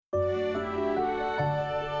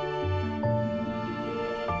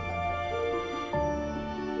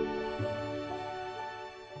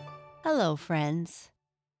Hello, friends,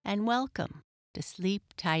 and welcome to Sleep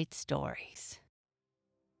Tight Stories.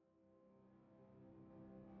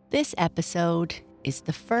 This episode is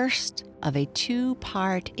the first of a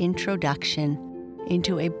two-part introduction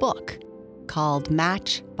into a book called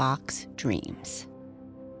Matchbox Dreams.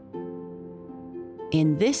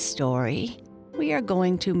 In this story, we are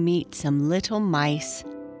going to meet some little mice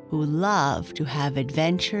who love to have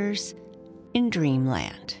adventures in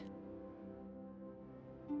dreamland.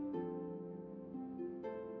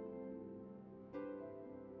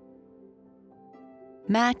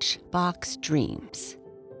 Matchbox Dreams,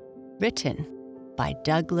 written by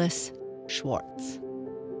Douglas Schwartz.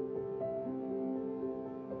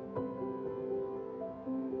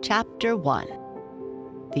 Chapter 1: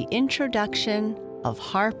 The Introduction of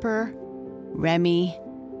Harper, Remy,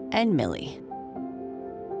 and Millie.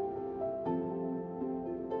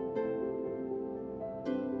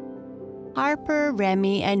 Harper,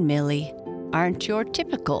 Remy, and Millie aren't your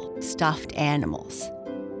typical stuffed animals.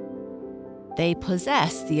 They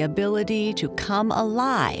possess the ability to come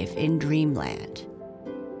alive in dreamland.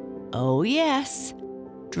 Oh yes,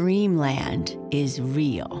 dreamland is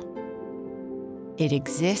real. It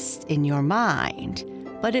exists in your mind,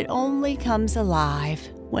 but it only comes alive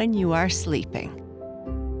when you are sleeping.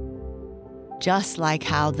 Just like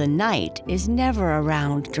how the night is never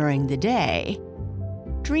around during the day,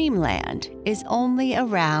 dreamland is only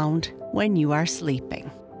around when you are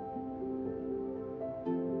sleeping.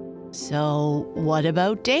 So, what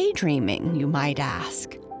about daydreaming, you might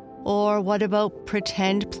ask? Or what about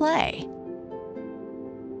pretend play?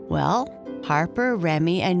 Well, Harper,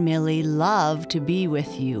 Remy, and Millie love to be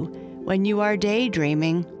with you when you are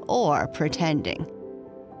daydreaming or pretending.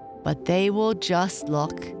 But they will just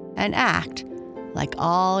look and act like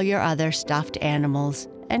all your other stuffed animals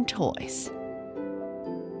and toys.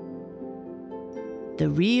 The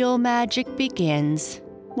real magic begins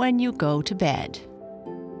when you go to bed.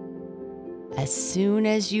 As soon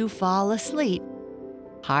as you fall asleep,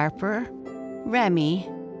 Harper, Remy,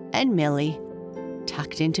 and Millie,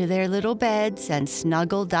 tucked into their little beds and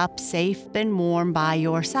snuggled up safe and warm by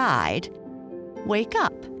your side, wake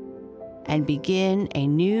up and begin a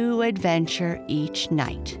new adventure each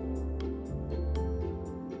night.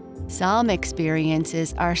 Some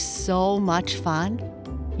experiences are so much fun,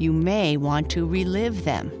 you may want to relive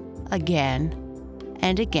them again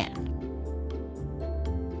and again.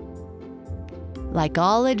 Like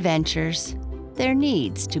all adventures, there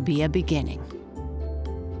needs to be a beginning.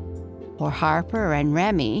 For Harper and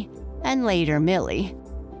Remy, and later Millie,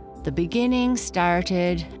 the beginning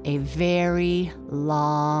started a very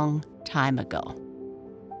long time ago.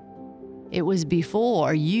 It was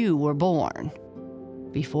before you were born,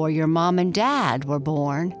 before your mom and dad were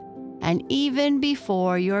born, and even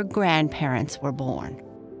before your grandparents were born.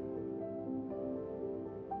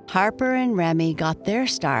 Harper and Remy got their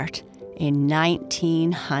start in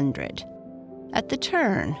 1900, at the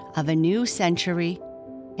turn of a new century,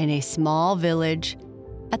 in a small village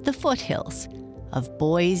at the foothills of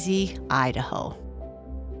Boise, Idaho.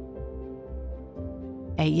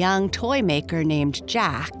 A young toy maker named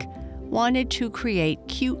Jack wanted to create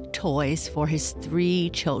cute toys for his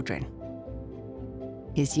 3 children.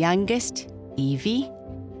 His youngest, Evie,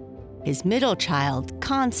 his middle child,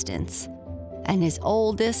 Constance, and his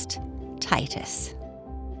oldest, Titus.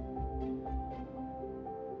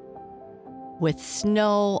 With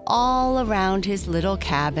snow all around his little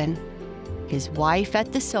cabin, his wife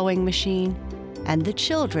at the sewing machine, and the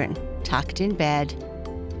children tucked in bed,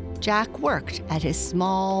 Jack worked at his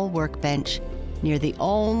small workbench near the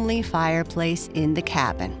only fireplace in the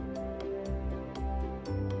cabin.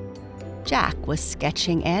 Jack was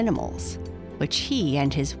sketching animals, which he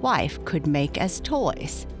and his wife could make as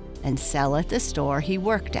toys and sell at the store he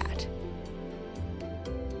worked at.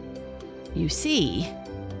 You see,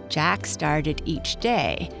 Jack started each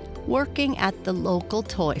day working at the local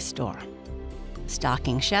toy store,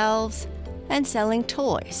 stocking shelves and selling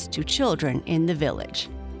toys to children in the village.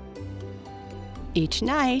 Each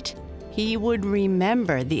night, he would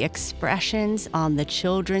remember the expressions on the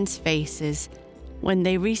children's faces when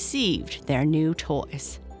they received their new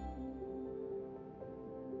toys.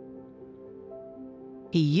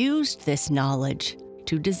 He used this knowledge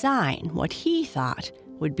to design what he thought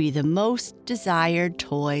would be the most desired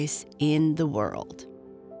toys in the world.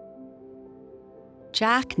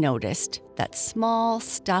 Jack noticed that small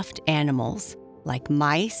stuffed animals like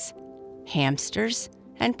mice, hamsters,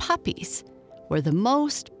 and puppies were the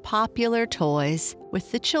most popular toys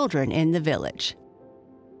with the children in the village.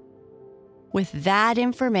 With that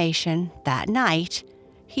information, that night,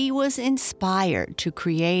 he was inspired to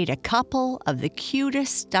create a couple of the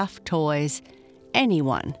cutest stuffed toys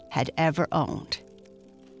anyone had ever owned.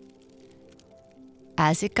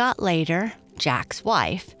 As it got later, Jack's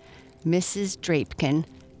wife, Mrs. Drapekin,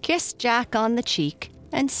 kissed Jack on the cheek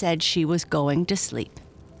and said she was going to sleep.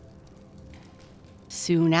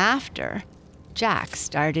 Soon after, Jack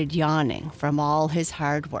started yawning from all his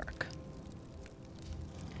hard work.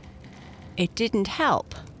 It didn't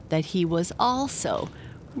help that he was also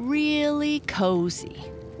really cozy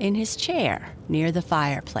in his chair near the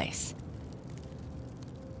fireplace.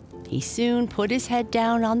 He soon put his head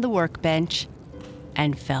down on the workbench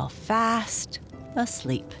and fell fast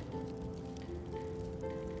asleep.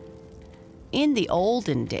 In the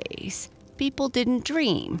olden days, people didn't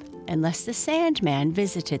dream unless the Sandman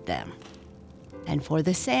visited them. And for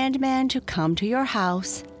the Sandman to come to your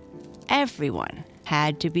house, everyone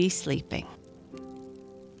had to be sleeping.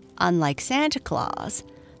 Unlike Santa Claus,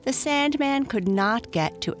 the Sandman could not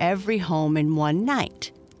get to every home in one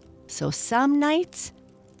night. So some nights,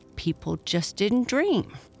 people just didn't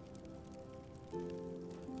dream.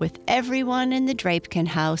 With everyone in the Drapekin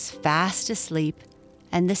house fast asleep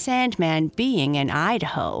and the Sandman being in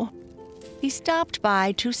Idaho, he stopped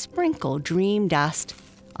by to sprinkle dream dust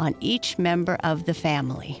on each member of the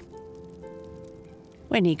family.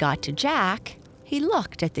 When he got to Jack, he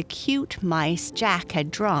looked at the cute mice Jack had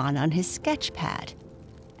drawn on his sketch pad,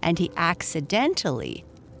 and he accidentally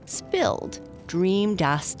spilled dream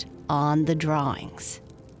dust on the drawings.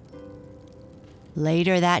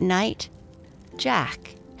 Later that night,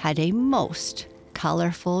 Jack had a most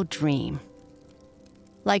colorful dream,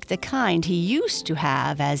 like the kind he used to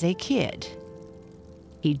have as a kid.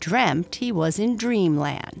 He dreamt he was in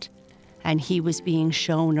Dreamland, and he was being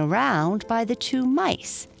shown around by the two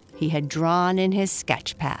mice he had drawn in his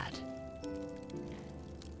sketch pad.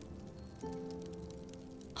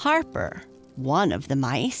 Harper, one of the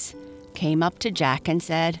mice, came up to Jack and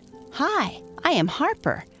said, "Hi, I am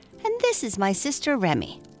Harper, and this is my sister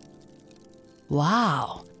Remy."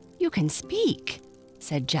 "Wow, you can speak,"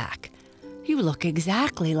 said Jack. "You look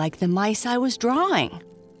exactly like the mice I was drawing."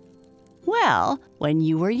 "Well, when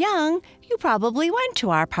you were young, you probably went to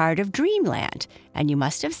our part of Dreamland, and you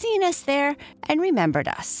must have seen us there and remembered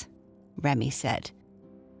us," Remy said.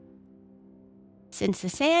 "Since the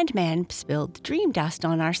Sandman spilled dream dust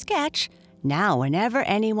on our sketch, now whenever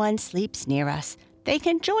anyone sleeps near us, they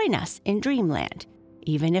can join us in Dreamland,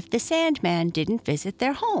 even if the Sandman didn't visit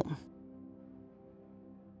their home."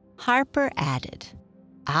 Harper added,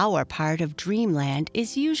 "Our part of Dreamland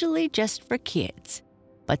is usually just for kids,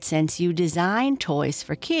 but since you design toys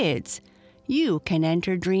for kids, you can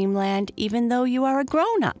enter Dreamland even though you are a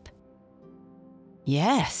grown-up."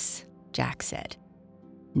 "Yes," Jack said.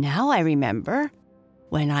 "Now I remember.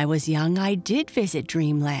 When I was young, I did visit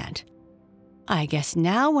Dreamland. I guess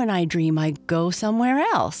now when I dream, I go somewhere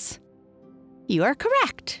else." "You are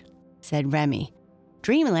correct," said Remy.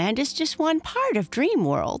 "Dreamland is just one part of Dream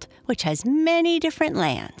World, which has many different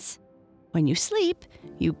lands. When you sleep,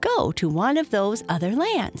 you go to one of those other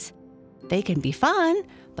lands. They can be fun,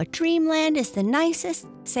 but Dreamland is the nicest,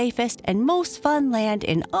 safest, and most fun land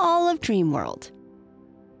in all of Dream World."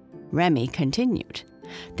 Remy continued,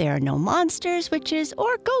 "There are no monsters, witches,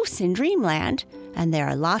 or ghosts in Dreamland, and there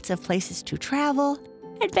are lots of places to travel,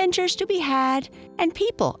 adventures to be had, and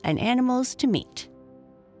people and animals to meet."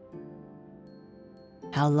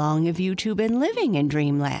 "How long have you two been living in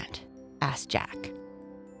Dreamland?" asked Jack.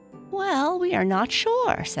 "Well, we are not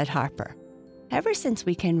sure," said Harper. "Ever since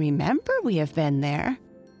we can remember, we have been there.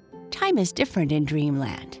 Time is different in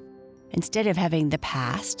Dreamland. Instead of having the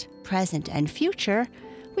past, present, and future,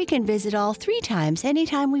 we can visit all 3 times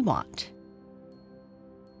anytime we want."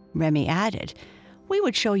 Remy added, "We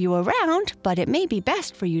would show you around, but it may be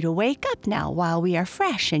best for you to wake up now while we are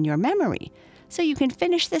fresh in your memory, so you can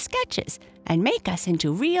finish the sketches and make us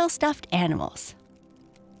into real stuffed animals."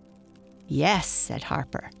 "Yes," said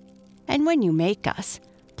Harper. "And when you make us,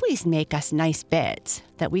 please make us nice beds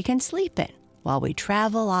that we can sleep in while we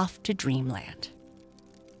travel off to Dreamland."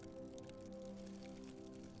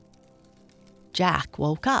 Jack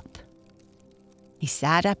woke up. He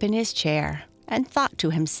sat up in his chair and thought to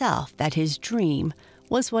himself that his dream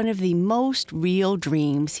was one of the most real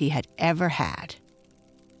dreams he had ever had.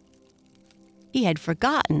 He had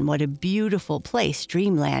forgotten what a beautiful place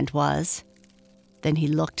Dreamland was. Then he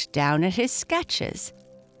looked down at his sketches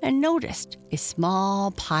and noticed a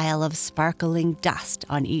small pile of sparkling dust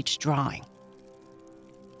on each drawing.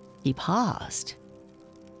 He paused.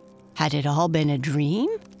 Had it all been a dream,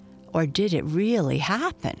 or did it really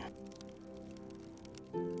happen?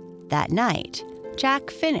 That night, Jack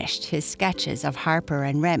finished his sketches of Harper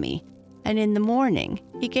and Remy, and in the morning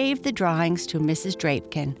he gave the drawings to Mrs.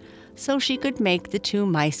 Drapekin so she could make the two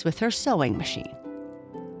mice with her sewing machine.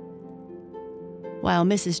 While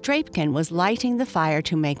Mrs. Drapekin was lighting the fire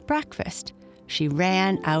to make breakfast, she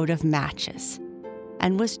ran out of matches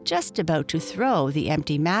and was just about to throw the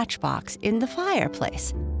empty matchbox in the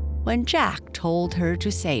fireplace when Jack told her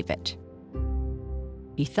to save it.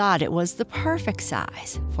 He thought it was the perfect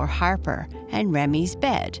size for Harper and Remy's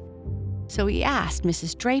bed, so he asked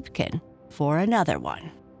Mrs. Drapekin for another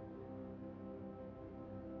one.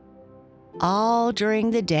 All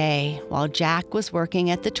during the day, while Jack was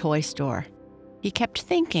working at the toy store, he kept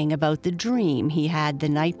thinking about the dream he had the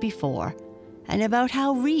night before and about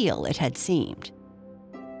how real it had seemed.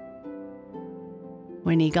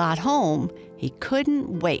 When he got home, he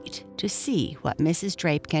couldn't wait to see what Mrs.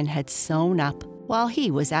 Drapekin had sewn up while he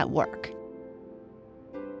was at work.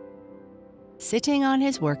 Sitting on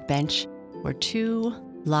his workbench were two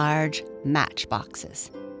large matchboxes.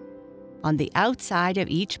 On the outside of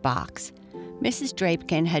each box, Mrs.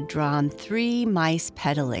 Drapekin had drawn 3 mice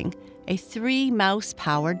pedaling a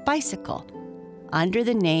 3-mouse-powered bicycle under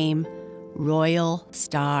the name Royal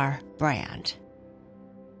Star Brand.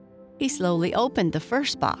 He slowly opened the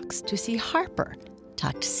first box to see Harper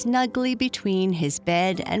tucked snugly between his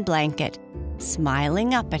bed and blanket,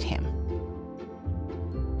 smiling up at him.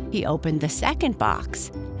 He opened the second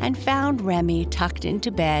box and found Remy tucked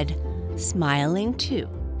into bed, smiling too.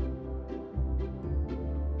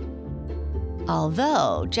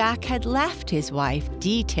 Although Jack had left his wife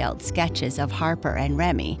detailed sketches of Harper and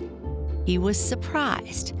Remy, he was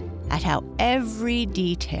surprised at how every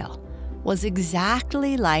detail was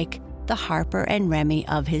exactly like the Harper and Remy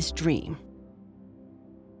of his dream.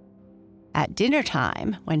 At dinner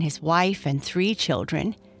time, when his wife and 3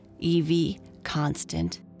 children, Evie,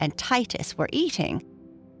 Constant, and Titus, were eating,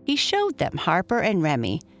 he showed them Harper and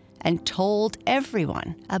Remy and told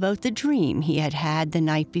everyone about the dream he had had the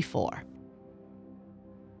night before.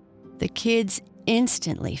 The kids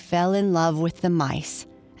instantly fell in love with the mice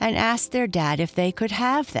and asked their dad if they could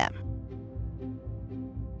have them.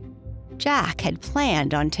 Jack had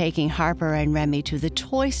planned on taking Harper and Remy to the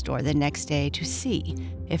toy store the next day to see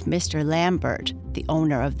if Mr. Lambert, the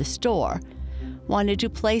owner of the store, wanted to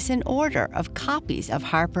place an order of copies of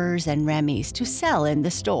Harper's and Remy's to sell in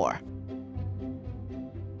the store.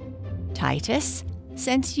 Titus,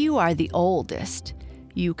 since you are the oldest,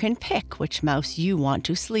 you can pick which mouse you want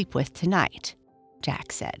to sleep with tonight,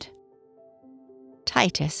 Jack said.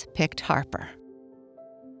 Titus picked Harper.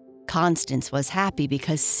 Constance was happy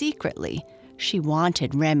because secretly she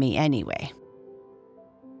wanted Remy anyway.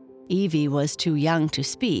 Evie was too young to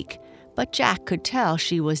speak, but Jack could tell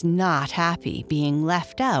she was not happy being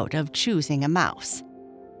left out of choosing a mouse.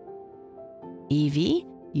 Evie,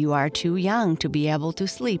 you are too young to be able to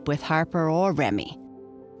sleep with Harper or Remy.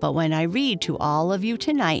 But when I read to all of you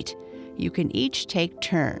tonight, you can each take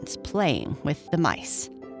turns playing with the mice,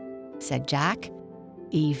 said Jack.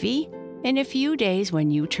 Evie, in a few days when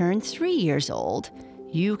you turn 3 years old,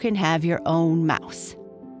 you can have your own mouse.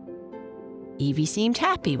 Evie seemed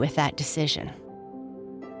happy with that decision.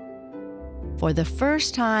 For the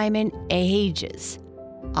first time in ages,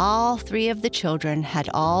 all 3 of the children had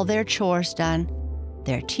all their chores done,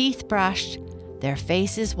 their teeth brushed, their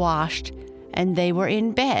faces washed, and they were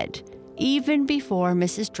in bed even before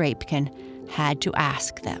Mrs. Drapekin had to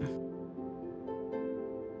ask them.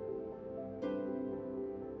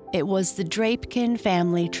 It was the Drapekin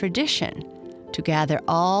family tradition to gather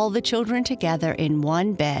all the children together in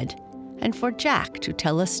one bed and for Jack to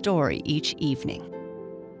tell a story each evening.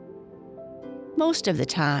 Most of the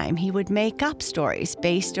time, he would make up stories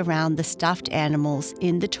based around the stuffed animals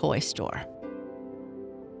in the toy store.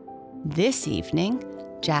 This evening,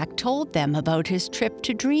 Jack told them about his trip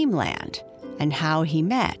to Dreamland and how he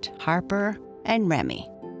met Harper and Remy.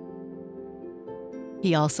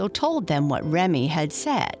 He also told them what Remy had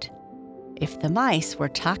said. If the mice were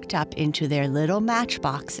tucked up into their little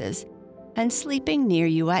matchboxes and sleeping near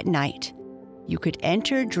you at night, you could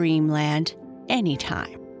enter Dreamland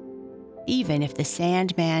anytime, even if the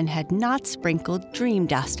Sandman had not sprinkled dream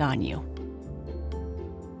dust on you.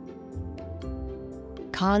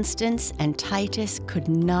 Constance and Titus could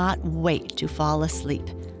not wait to fall asleep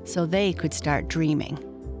so they could start dreaming.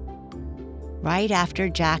 Right after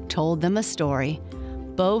Jack told them a story,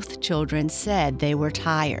 both children said they were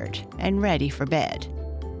tired and ready for bed.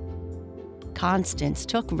 Constance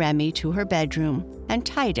took Remy to her bedroom and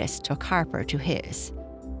Titus took Harper to his.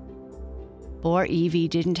 Poor Evie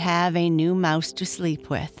didn't have a new mouse to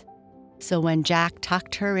sleep with, so when Jack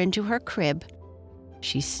tucked her into her crib,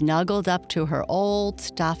 she snuggled up to her old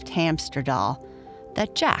stuffed hamster doll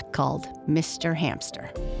that Jack called Mr. Hamster.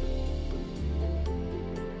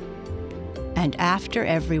 And after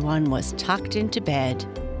everyone was tucked into bed,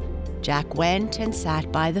 Jack went and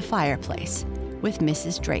sat by the fireplace with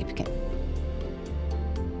Mrs. Drapekin.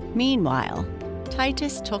 Meanwhile,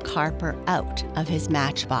 Titus took Harper out of his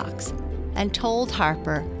matchbox and told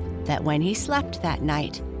Harper that when he slept that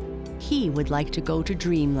night, he would like to go to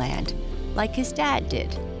Dreamland like his dad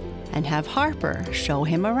did and have Harper show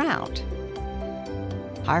him around.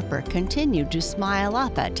 Harper continued to smile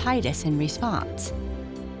up at Titus in response.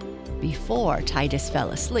 Before Titus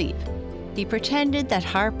fell asleep, he pretended that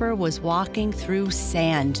Harper was walking through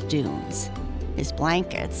sand dunes, his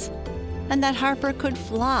blankets, and that Harper could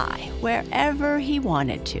fly wherever he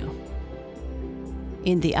wanted to.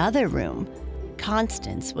 In the other room,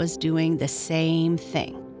 Constance was doing the same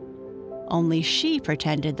thing, only she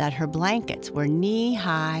pretended that her blankets were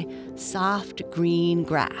knee-high, soft green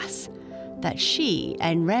grass that she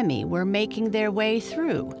and Remy were making their way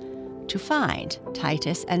through to find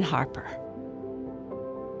Titus and Harper.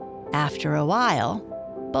 After a while,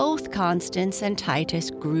 both Constance and Titus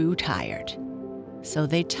grew tired, so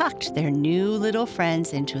they tucked their new little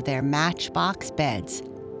friends into their matchbox beds,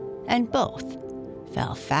 and both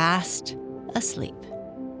fell fast asleep.